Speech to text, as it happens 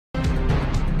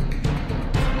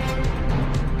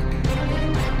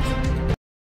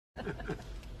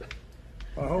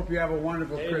I hope you have a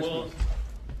wonderful Christmas.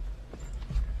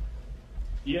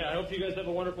 Yeah, I hope you guys have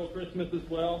a wonderful Christmas as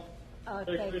well.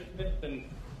 Merry Christmas, and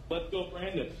let's go,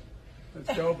 Brandon.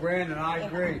 Let's go, Brandon. I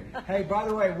agree. Hey, by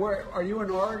the way, are you in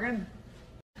Oregon?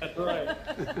 That's right.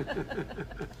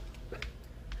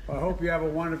 I hope you have a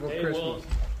wonderful Christmas.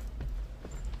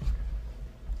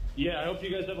 Yeah, I hope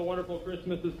you guys have a wonderful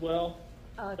Christmas as well.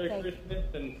 Merry Christmas,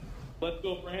 and let's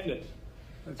go, Brandon.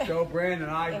 Let's go, Brandon.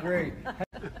 I agree.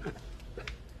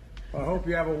 I hope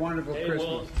you have a wonderful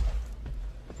Christmas.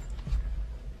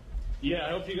 Yeah, I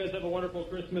hope you guys have a wonderful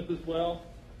Christmas as well.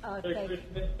 Merry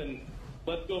Christmas, and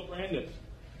let's go, Brandon.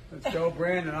 Let's go,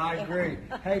 Brandon. I agree.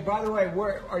 Hey, by the way,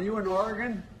 are you in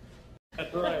Oregon?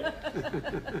 That's right.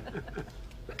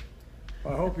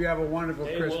 I hope you have a wonderful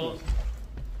Christmas.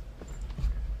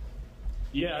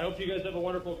 Yeah, I hope you guys have a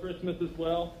wonderful Christmas as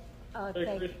well.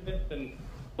 Merry Christmas, and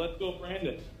let's go,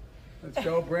 Brandon. Let's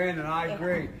go, Brandon. I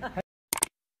agree.